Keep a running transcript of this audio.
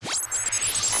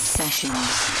Sessions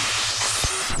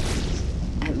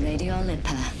at Radio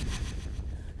LIPA.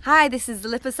 Hi, this is the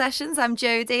LIPA Sessions. I'm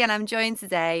Jodie and I'm joined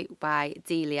today by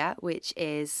Deliah, which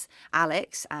is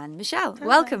Alex and Michelle. Hi.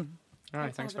 Welcome. All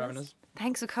right, thanks for having us.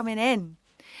 Thanks for coming in.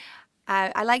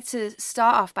 I like to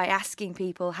start off by asking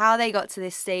people how they got to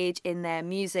this stage in their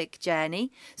music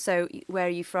journey. So where are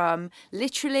you from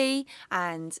literally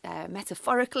and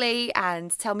metaphorically,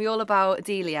 and tell me all about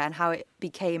Deliah and how it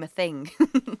became a thing.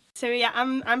 So yeah,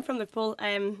 I'm from Liverpool,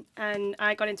 and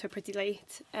I got into it pretty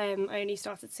late. I only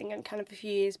started singing kind of a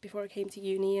few years before I came to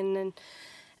uni, and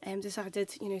then decided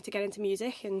to get into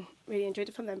music and really enjoyed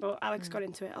it from then. But Alex got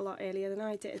into it a lot earlier than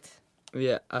I did.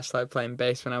 Yeah, I started playing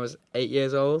bass when I was 8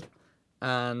 years old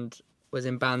and was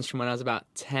in bands from when I was about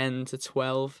 10 to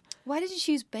 12. Why did you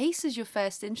choose bass as your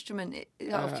first instrument,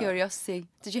 out of curiosity?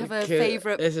 Did you have a because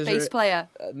favourite bass player?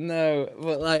 No,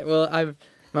 but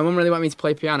my mum really wanted me to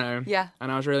play piano. Yeah.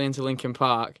 And I was really into Linkin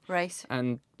Park. Right.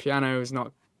 And piano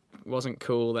wasn't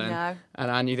cool then. No. And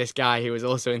I knew this guy who was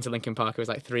also into Linkin Park, who was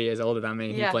like 3 years older than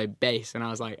me, who played bass, and I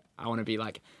was like, I want to be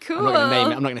like, cool. I'm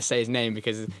not going to say his name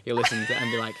because he'll listen to it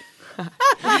and be like, but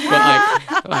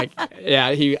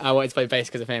I wanted to play bass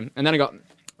because of him. And then I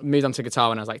moved on to guitar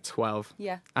when I was like 12.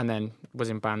 Yeah. And then was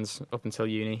in bands up until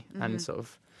uni and sort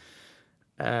of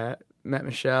met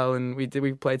Michelle, and we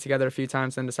played together a few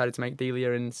times, then decided to make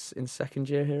Deliah in second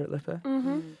year here at LIPA.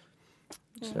 Mm-hmm.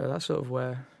 So that's sort of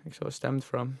where it sort of stemmed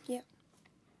from. Yeah.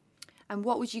 And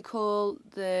what would you call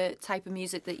the type of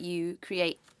music that you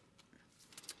create?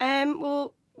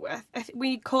 Well,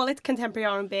 we call it contemporary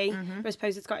R&B, but I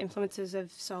suppose it's got influences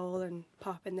of soul and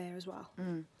pop in there as well.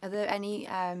 Are there any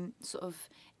sort of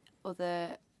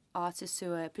other artists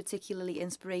who are particularly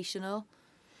inspirational?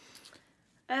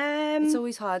 It's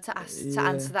always hard to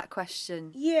answer that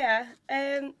question. Yeah.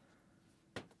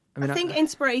 I think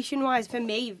inspiration-wise, for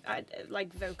me,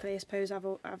 like vocally, I suppose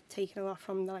I've taken a lot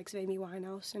from the likes of Amy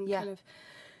Winehouse and kind of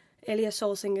earlier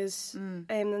soul singers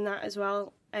and that as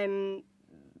well.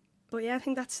 But yeah, I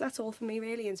think that's all for me,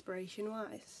 really,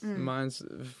 inspiration-wise. Mine's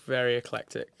very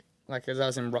eclectic. Like, as I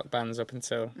was in rock bands up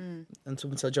until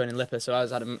joining LIPA, so I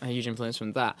had a huge influence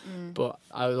from that. But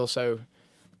I was also,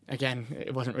 again,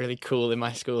 it wasn't really cool in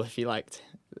my school if you liked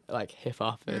like hip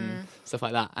hop and stuff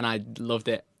like that, and I loved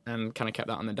it and kind of kept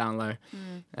that on the down low.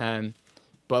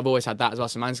 But I've always had that as well.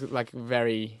 So mine's like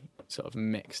very sort of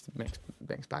mixed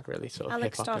bag, really, sort of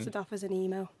Alex hip hop. started off as an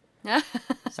emo. I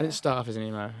didn't start off as an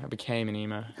emo. I became an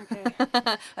emo.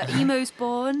 Okay. Emo's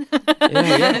born?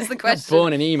 Yeah. Is the question.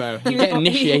 Born an emo. You get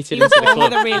initiated into the Born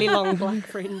club. with a really long black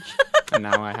fringe. And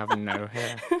now I have no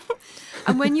hair.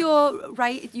 And when you're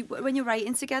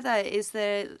writing together, is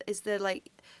there like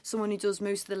someone who does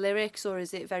most of the lyrics, or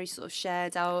is it very sort of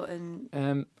shared out?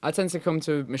 And I tend to come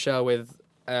to Michelle with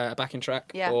a backing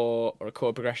track or a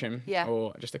chord progression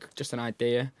or just an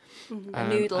idea. A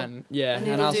noodle. And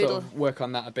I'll sort of work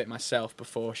on that a bit myself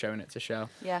before showing it to Shell.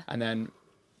 Yeah. And then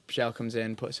Shell comes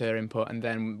in, puts her input, and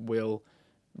then we'll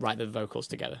write the vocals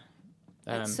together.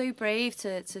 It's so brave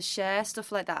to share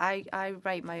stuff like that. I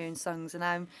write my own songs, and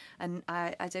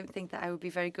I don't think that I would be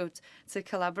very good to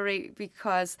collaborate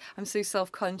because I'm so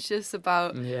self-conscious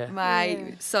about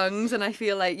my songs, and I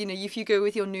feel like, if you go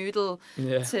with your noodle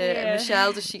to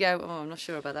Michelle, does she go, I'm not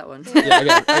sure about that one?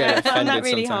 I found that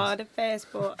really hard at first,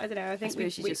 but I don't know, I think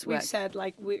we've said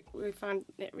like we found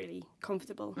it really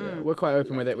comfortable. Yeah, we're quite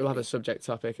open with it. We'll have a subject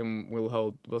topic and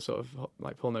we'll sort of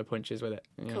like pull no punches with it,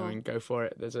 and go for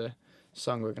it. There's a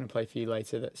song we're going to play for you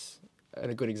later that's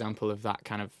a good example of that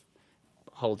kind of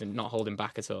not holding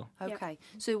back at all. Okay,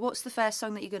 so what's the first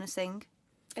song that you're going to sing?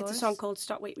 It's a song called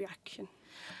Stop Wait Reaction.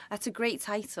 That's a great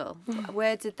title.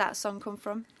 Where did that song come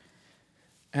from?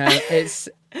 It's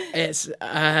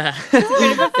a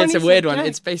weird one.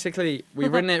 It's basically,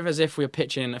 we've written it as if we were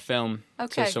pitching a film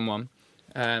to someone,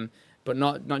 but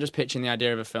not just pitching the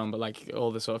idea of a film, but like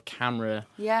all the sort of camera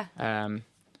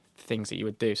things that you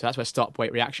would do. So that's where stop,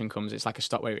 wait, reaction comes. It's like a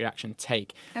stop, wait, reaction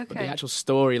take. Okay. But the actual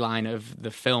storyline of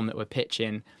the film that we're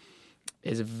pitching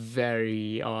is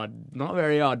very odd. Not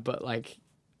very odd, but like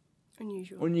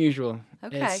unusual.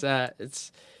 Okay.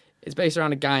 It's based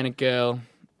around a guy and a girl,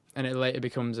 and it later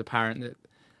becomes apparent that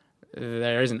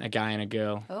there isn't a guy and a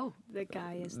girl. Oh, the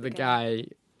guy is the guy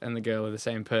and the girl are the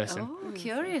same person. Oh,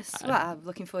 curious. Well, I'm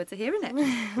looking forward to hearing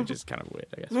it. Which is kind of weird,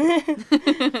 I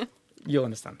guess. You'll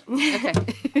understand. Okay.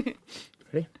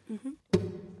 Ready? Mm-hmm.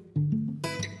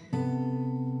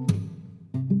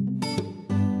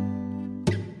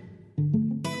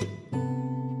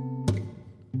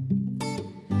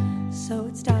 So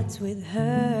it starts with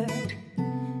her,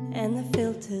 and the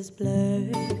filters blur.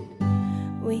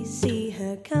 We see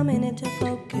her coming into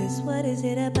focus. What is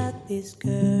it about this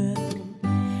girl?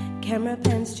 Camera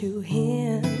pans to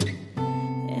him,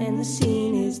 and the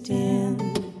scene is dim,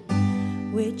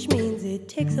 which means it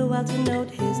takes a while to note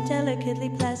his delicately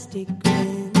plastic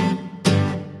grin.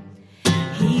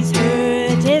 He's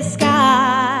her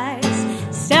disguise,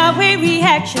 Starway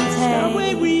reaction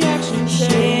tape,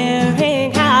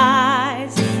 sharing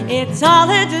highs. It's all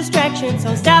a distraction, so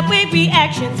Starway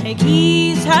reaction take.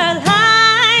 He's her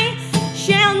lie,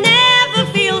 she'll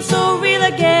never feel so real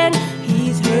again.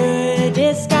 He's her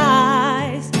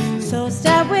disguise, so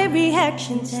Starway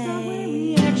reaction take.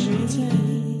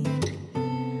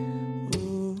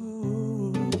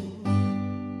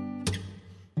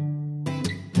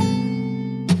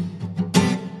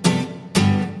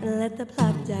 Let the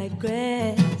plot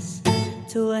digress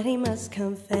to what he must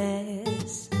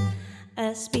confess.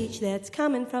 A speech that's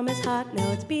coming from his heart,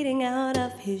 now it's beating out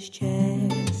of his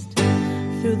chest.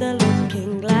 Through the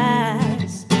looking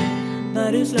glass,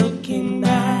 but who's looking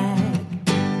back?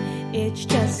 It's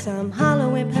just some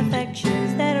hollow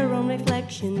imperfections that her own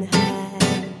reflection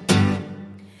had.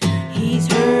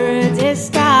 He's her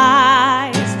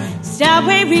disguise,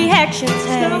 Starway reaction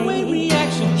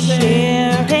tape,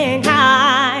 sharing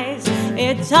highs.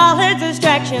 It's all a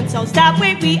distraction, so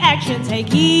Starway reaction take.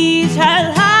 He's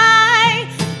her high,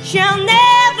 she'll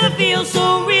never feel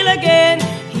so real again.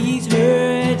 He's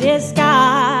her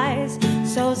disguise,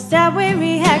 so Starway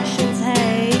reaction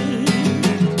take.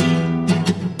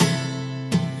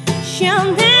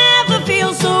 She'll never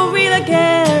feel so real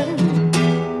again.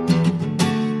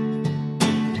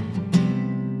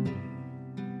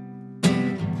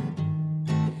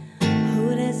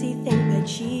 Who does he think that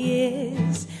she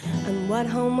is? And what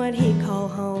home would he call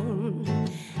home?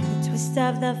 The twist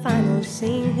of the final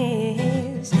scene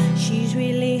is she's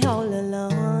really all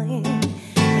alone.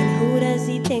 And who does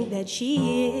he think that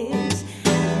she is?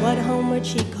 And what home would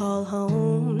she call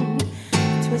home?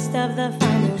 The twist of the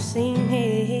final scene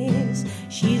is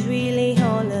she's really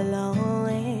all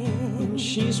alone.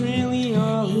 She's really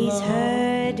all alone. He's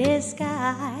her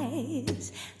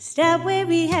disguise, Starway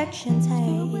reaction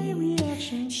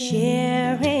tape,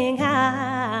 sharing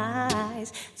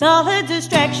highs. It's all a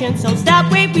distraction, so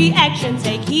Starway reaction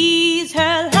take. He's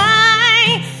her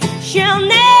lie, she'll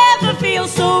never feel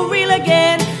so real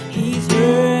again. He's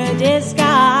her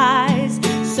disguise,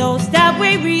 so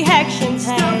Starway reaction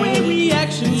take.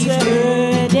 He's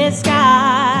her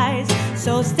disguise,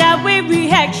 so Starway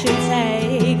reaction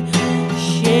take.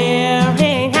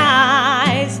 Sharing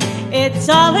highs, it's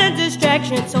all a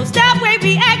distraction, so Starway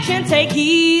reaction take.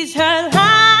 He's her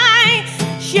high,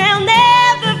 she'll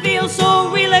never feel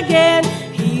so real again.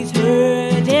 He's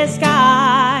her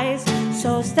disguise,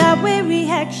 so Starway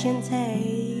reaction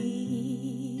take.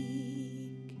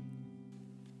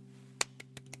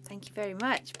 Thank you very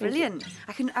much. Brilliant.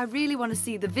 I really want to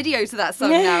see the video to that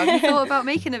song now. Have you thought about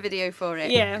making a video for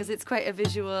it? Yeah. Because it's quite a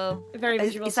visual. Very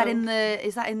visual. Is that in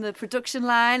the production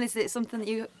line? Is it something that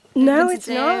you? No, it's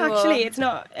not. Actually, it's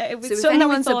not. It was so if something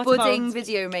anyone's that we a thought budding about.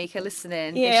 video maker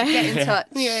listening, they Yeah. should get in touch.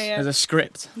 Yeah. There's a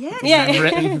script. Yeah.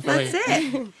 Written for That's you.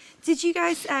 it. Did you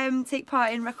guys take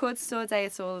part in Record Store Day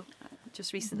at all?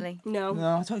 Just recently? No.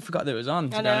 No, I totally forgot that it was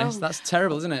on, to I be know. honest. That's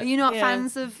terrible, isn't Are it? you not Yeah.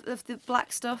 fans of the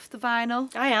black stuff, the vinyl?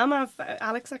 I am. I've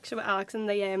Alex and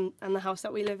the house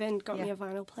that we live in got Yeah. me a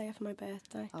vinyl player for my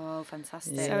birthday. Oh,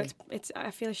 fantastic. Yeah. So it's.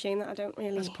 I feel ashamed that I don't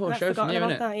really. That's a poor I've show from forgotten you,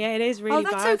 about innit? that. Yeah, it is really Oh,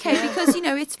 that's bad. okay yeah. because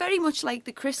it's very much like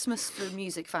the Christmas for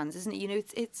music fans, isn't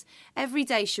it? It's every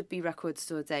day should be Record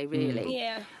Store Day, really.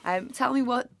 Yeah. Tell me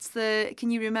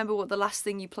can you remember what the last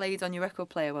thing you played on your record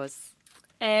player was?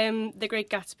 The Great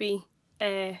Gatsby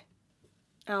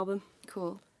album.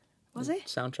 Cool. Was it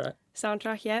Soundtrack.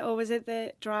 soundtrack? Yeah, or was it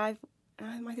the Drive?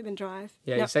 It might have been Drive.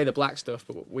 Yeah, No. you say the black stuff,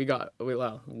 but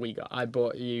I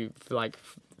bought you for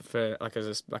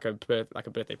as a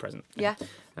birthday present. Yeah.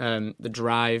 The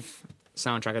Drive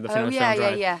soundtrack of the film. Oh yeah,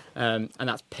 Drive. yeah. And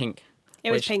that's Pink.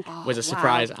 It was which Pink. was a wow.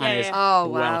 surprise Yeah, and is yeah. Oh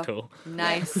well wow. cool.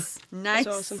 Nice. Nice.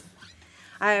 That's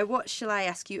awesome. What shall I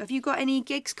ask you? Have you got any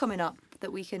gigs coming up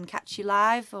that we can catch you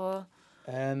live or?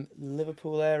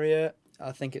 Liverpool area.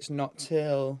 I think it's not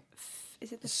till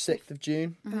Is it the 6th of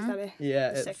June. Is that it? Yeah,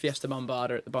 The at 6th. Fiesta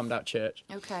Bombarda at the Bombed Out Church.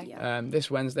 Okay. Yeah.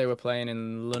 This Wednesday we're playing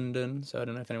in London, so I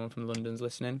don't know if anyone from London's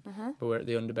listening, but we're at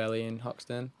the Underbelly in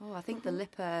Hoxton. Oh, I think the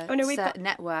LIPA we've got-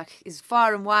 network is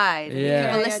far and wide. Yeah.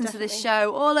 People Yeah, listen to this definitely.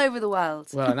 show all over the world.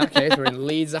 Well, in that case, we're in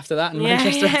Leeds after that and Yeah,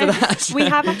 Manchester after yeah. that. so- We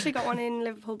have actually got one in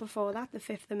Liverpool before that, the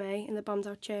 5th of May, in the Bombed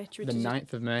Out Church. Which the is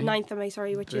 9th of May. 9th of May,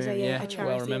 sorry, which is Yeah, a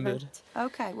charity well remembered. event.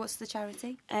 Okay, what's the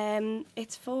charity?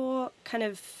 It's for kind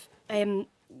of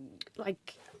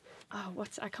like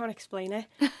I can't explain it.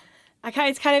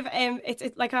 It's kind of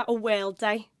it's like a Whale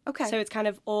Day. Okay. So it's kind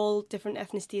of all different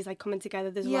ethnicities like coming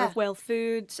together. There's a lot of whale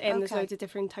foods, and there's loads of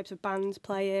different types of bands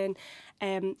playing.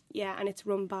 And it's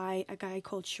run by a guy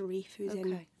called Sharif, who's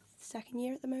in second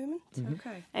year at the moment.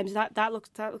 Okay. So that looks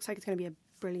like it's going to be a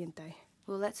brilliant day.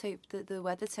 Well, let's hope that the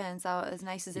weather turns out as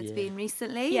nice as it's been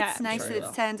recently. Yeah, it's nice that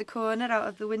it's turned a corner out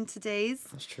of the winter days.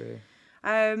 That's true.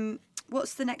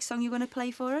 What's the next song you're going to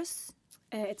play for us?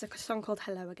 It's a song called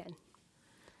Hello Again.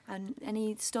 And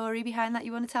any story behind that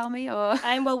you want to tell me? Or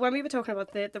well, when we were talking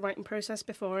about the writing process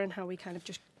before and how we kind of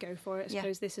just go for it, I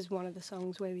suppose this is one of the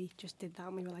songs where we just did that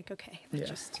and we were like, okay,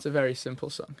 it's a very simple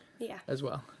song as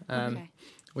well.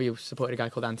 We supported a guy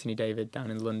called Anthony David down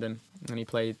in London, and he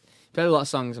played a lot of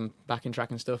songs and backing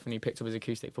track and stuff, and he picked up his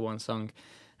acoustic for one song,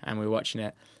 and we were watching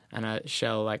it, and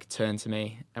Shell turned to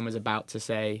me and was about to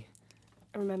say,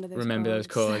 remember those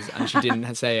chords, and she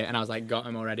didn't say it, and I was like, got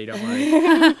him already, don't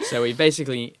worry. So we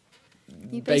basically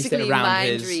based it around mind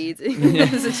his reading.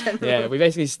 As a general.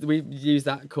 we used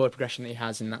that chord progression that he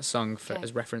has in that song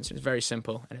as reference. It was very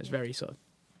simple, and it was very sort of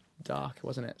dark,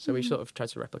 wasn't it? So we sort of tried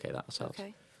to replicate that ourselves.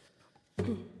 Okay.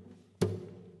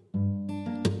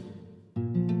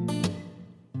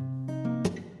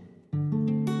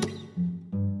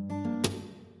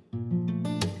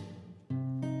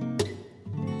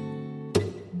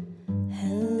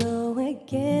 Hello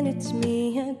again, it's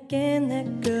me again,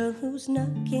 that girl who's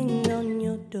knocking on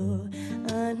your door.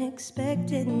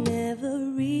 Unexpected, never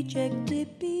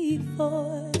rejected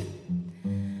before.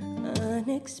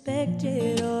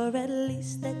 Unexpected, or at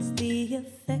least that's the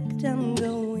effect I'm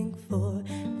going for.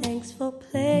 Thanks for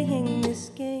playing this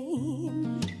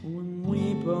game. When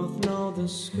we both know the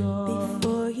score.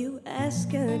 Before you ask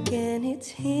again, it's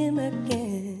him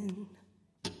again.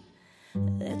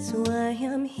 That's why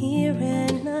I'm here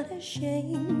and not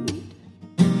ashamed.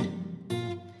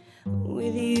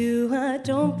 With you I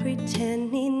don't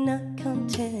pretend, need not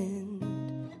contend.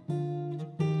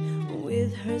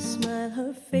 With her smile,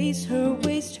 her face, her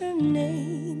waist, her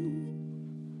name.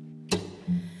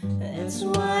 That's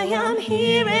why I'm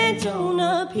here and don't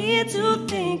appear to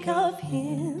think of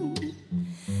him.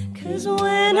 'Cause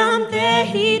when I'm there,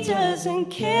 he doesn't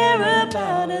care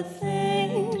about a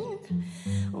thing.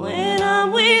 When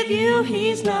I'm with you,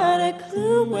 he's not a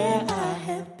clue where I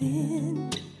have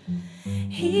been.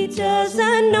 He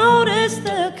doesn't notice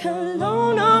the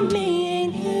cologne on me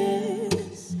ain't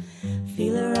his.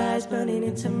 Feel her eyes burning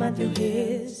into my through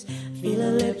his. Feel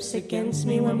her lips against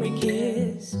me when we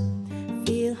kiss.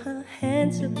 Feel her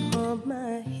hands upon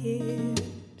my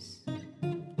hips.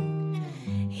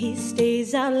 He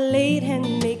stays out late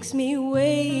and makes me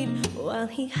wait while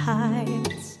he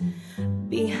hides.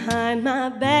 Behind my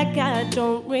back I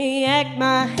don't react,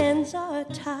 my hands are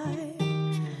tied.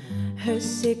 Her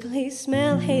sickly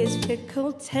smell, his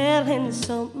fickle tale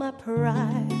insult my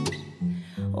pride.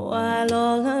 While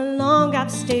all along I've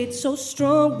stayed so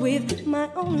strong with my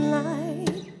own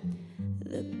light.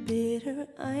 The bitter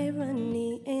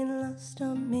irony ain't lost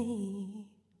on me.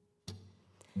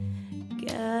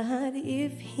 God,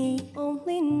 if he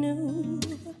only knew.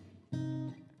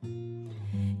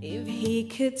 If he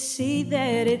could see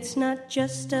that it's not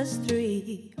just us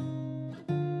three.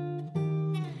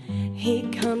 He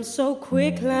comes so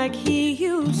quick like he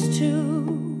used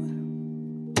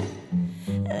to.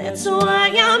 That's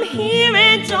why I'm here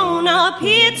and don't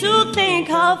appear to think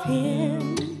of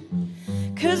him.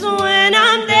 'Cause when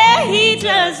I'm there, he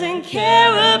doesn't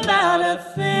care about a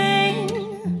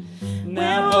thing.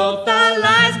 Now both our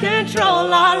lives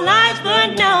control our lives,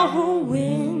 but now who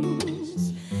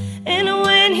wins? And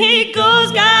when he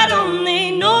goes, God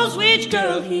only knows which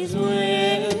girl he's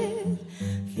with.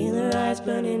 Feel her eyes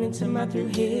burning into my through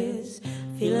his.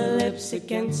 Feel her lips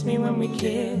against me when we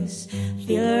kiss.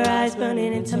 Feel her eyes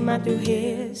burning into my through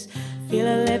his. Feel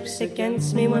her lips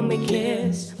against me when we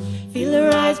kiss. Feel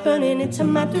her eyes burning into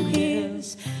my through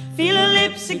his. Feel her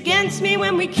lips against me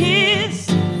when we kiss.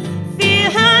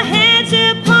 Feel her hands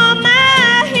upon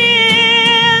my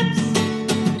hips.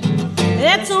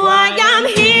 That's why I'm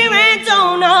here and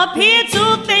don't appear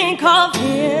to think of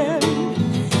him.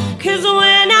 'Cause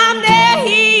when I'm there,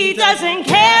 he doesn't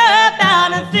care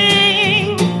about a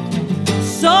thing.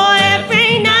 So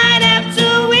every night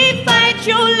after we fight,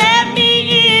 you let me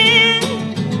in.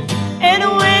 And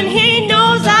when he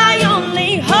knows, I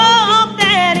only hope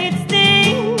that it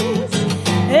stings.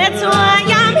 That's why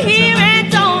I'm here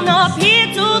and don't appear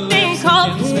to think of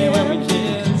him.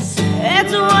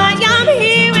 That's why I'm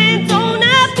here and don't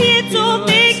appear to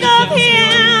think of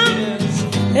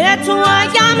him. That's why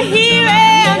I'm here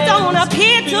and don't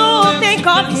appear to think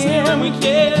of him.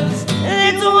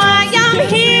 That's why I'm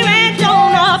here and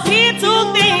don't appear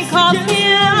to think of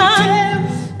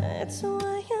him. That's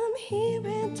why I'm here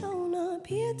and don't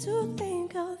appear to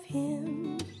think of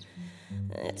him.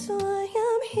 That's why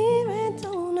I'm here and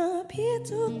don't appear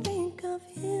to think of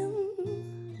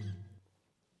him.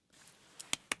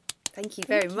 Thank you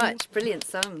very much. Brilliant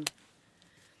song.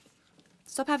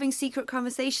 Stop having secret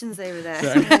conversations over there.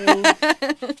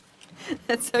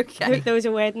 That's okay. There was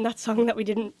a word in that song that we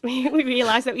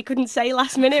realised that we couldn't say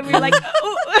last minute. We were like,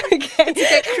 oh, okay. To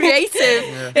get creative.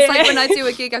 Yeah. It's like when I do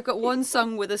a gig, I've got one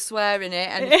song with a swear in it,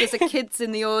 and if there's a kids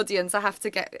in the audience, I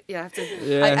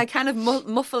kind of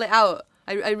muffle it out.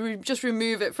 I just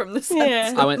remove it from the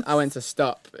sentence. Yeah. I went to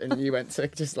stop, and you went to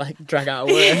just like drag out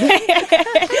a word.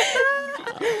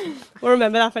 We'll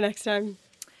remember that for next time.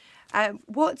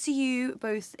 What do you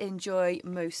both enjoy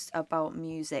most about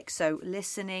music? So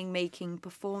listening, making,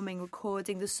 performing,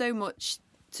 recording. There's so much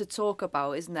to talk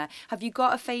about, isn't there? Have you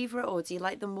got a favourite, or do you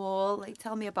like them all? Like,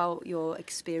 tell me about your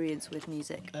experience with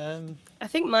music. I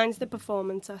think mine's the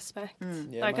performance aspect.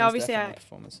 Yeah, like obviously,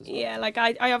 performance as well. Yeah, like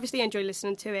I obviously enjoy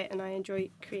listening to it, and I enjoy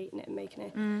creating it and making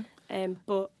it.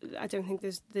 But I don't think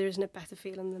there isn't a better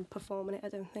feeling than performing it. I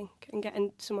don't think, and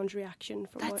getting someone's reaction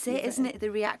from that's it, isn't it?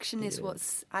 The reaction is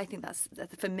what's. I think that's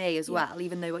for me as well.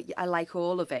 Even though I like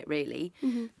all of it, really,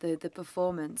 the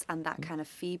performance and that kind of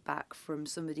feedback from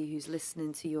somebody who's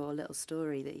listening to your little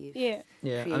story that you've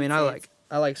created. I mean,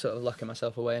 I like sort of locking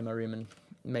myself away in my room and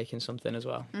making something as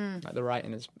well. Like the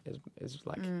writing is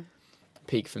like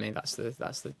peak for me. That's the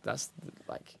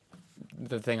like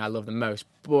the thing I love the most.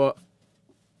 But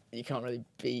you can't really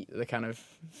beat the kind of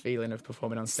feeling of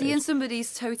performing on stage. Seeing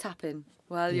somebody's toe tapping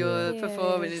while you're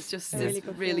performing is just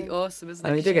really awesome, isn't it?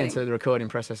 And we do get into the recording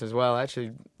process as well.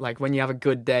 Actually, like when you have a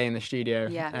good day in the studio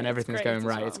and everything's going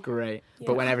right, it's great. Yeah.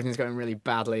 But when everything's going really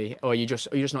badly, or you're just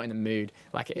not in the mood,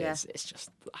 like it's just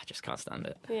I just can't stand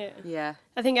it. Yeah.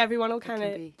 I think everyone will kind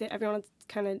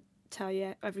of tell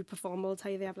you, every performer will tell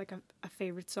you they have like a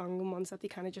favourite song and ones that they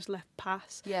kind of just let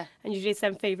pass. Yeah. And usually it's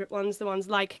them favourite ones, the ones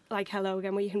like Hello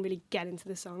Again, where you can really get into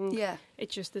the song. Yeah. It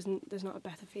just there's not a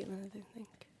better feeling, I don't think.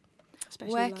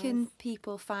 Especially where live. Can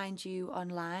people find you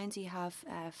online? Do you have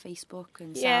Facebook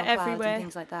and SoundCloud everywhere and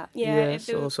things like that? Yeah, it's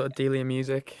all sort of Deliah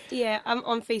Music. Yeah,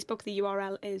 on Facebook the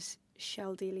URL is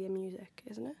Shell Deliah Music,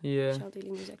 isn't it? Yeah. Shell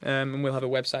Deliah Music. And we'll have a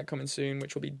website coming soon,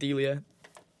 which will be Deliah.io.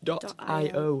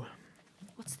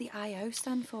 What's the IO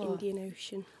stand for? Indian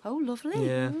Ocean. Oh, lovely.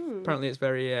 Yeah. Apparently it's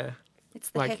very it's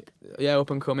the like hip. Yeah,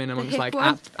 up and coming amongst like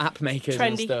app makers trendy.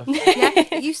 And stuff. Yeah,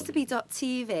 it used to be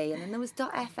 .tv and then there was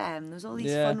 .fm. There was all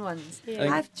these fun ones.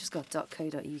 Yeah. I've just got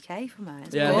 .co.uk for mine.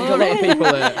 Yeah, I think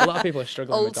a lot of people are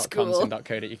struggling Old with school. .coms and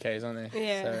 .co.uk's, aren't they?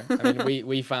 Yeah. So I mean,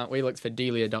 we looked for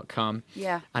Deliah.com.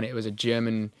 Yeah. And it was a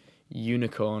German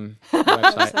unicorn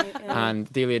website, and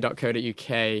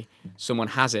Deliah.co.uk, someone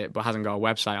has it but hasn't got a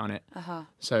website on it.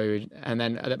 So, and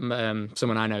then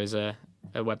someone I know is a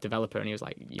web developer, and he was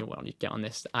like, "You want to get on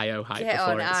this IO hype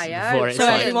before it's so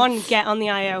everyone get on the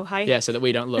IO hype." Yeah, so that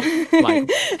we don't look like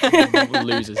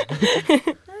losers.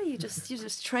 Oh, you're just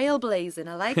trailblazing.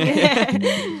 I like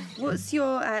it. What's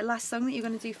your last song that you're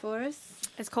going to do for us?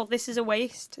 It's called "This Is a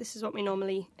Waste." This is what we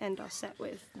normally end our set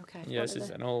with. Okay. Yeah, this is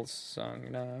an old song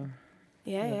now.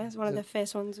 Yeah, it's one of the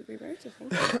first ones that we wrote, I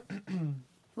think.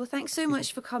 Well, thanks so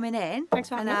much for coming in. Thanks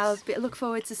for having us. And I'll look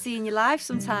forward to seeing you live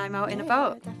sometime out and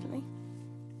about. Yeah, definitely.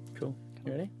 Cool.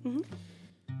 You ready? Mm-hmm.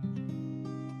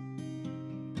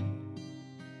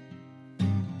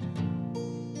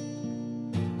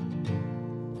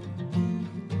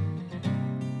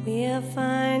 We'll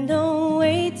find a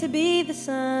way to be the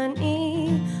sun,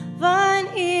 even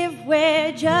if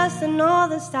we're just a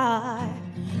northern star.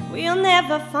 We'll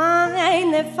never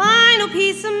find the final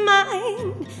peace of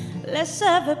mind, less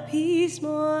of a piece,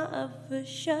 more of a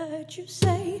shirt. You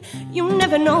say you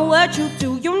never know what you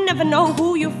do, you never know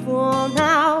who you fool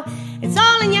now. It's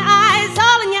all in your eyes,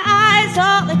 all in your eyes,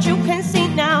 all that you can see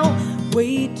now.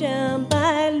 Way down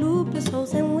by loopless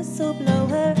holes and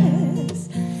whistleblowers.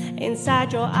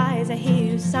 Inside your eyes I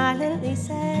hear you silently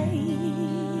say,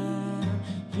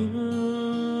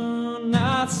 "You're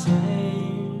not safe."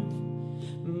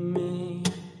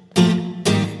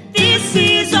 This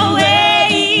is a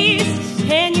waste.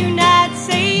 Can you not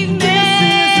save me?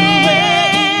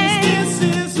 This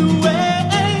is a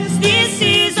waste. This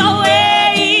is a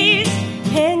waste.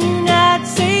 Can you not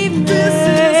save me? This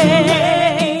is a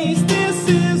waste. This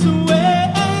is a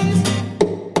waste.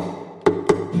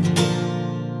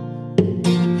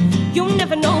 You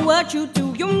never know what you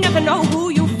do. You never know who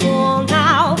you fool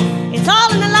now. It's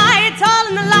all in the light. It's all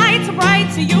in the light. So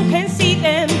bright so you can see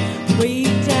them. Way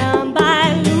down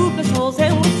by loopless holes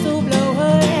and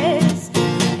whistleblowers.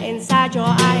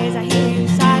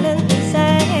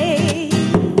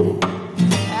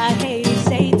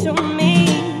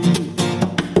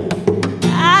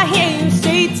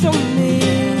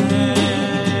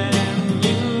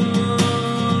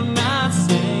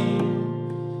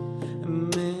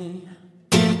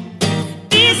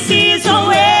 This is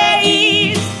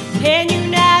always. Can you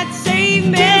not save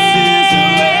me?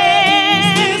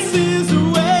 This is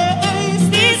always.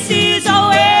 This is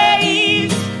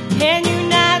always. Can you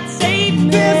not save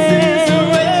me? This is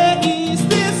always.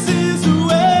 This is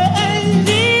always.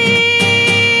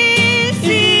 This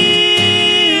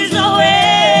is always.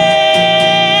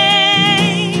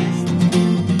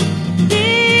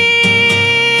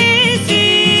 This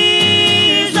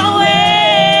is always.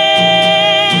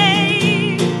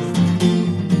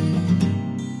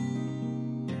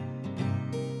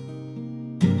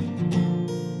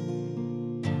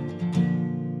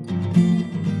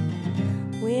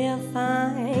 We'll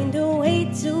find a way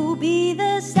to be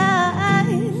the star.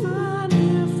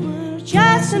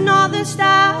 Just another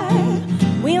star.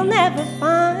 We'll never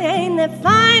find that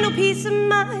final peace of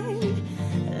mind.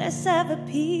 Let's have a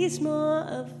piece more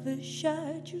of a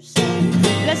shot, you say.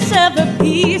 Let's have a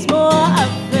piece more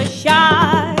of a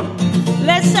shot.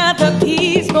 Let's have a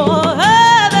piece more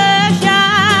of a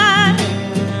shot.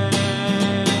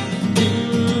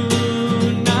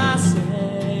 Do not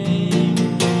say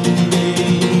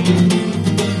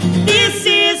this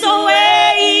is a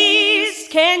waste.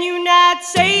 Can you not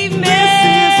save me?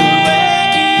 This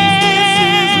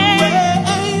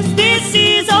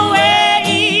is a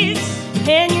waste.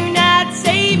 Can you not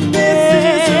save me? This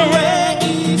is a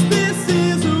waste. This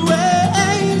is a waste.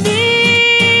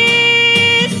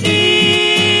 This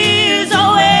is a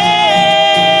waste.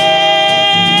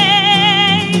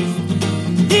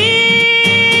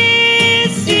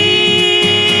 This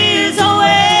is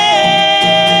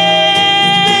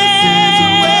a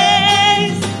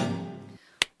waste.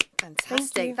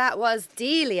 Fantastic. That was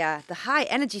Delia, the high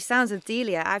energy sounds of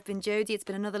Delia. I've been Jodie. It's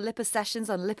been another LIPA Sessions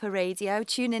on LIPA Radio.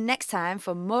 Tune in next time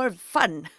for more fun.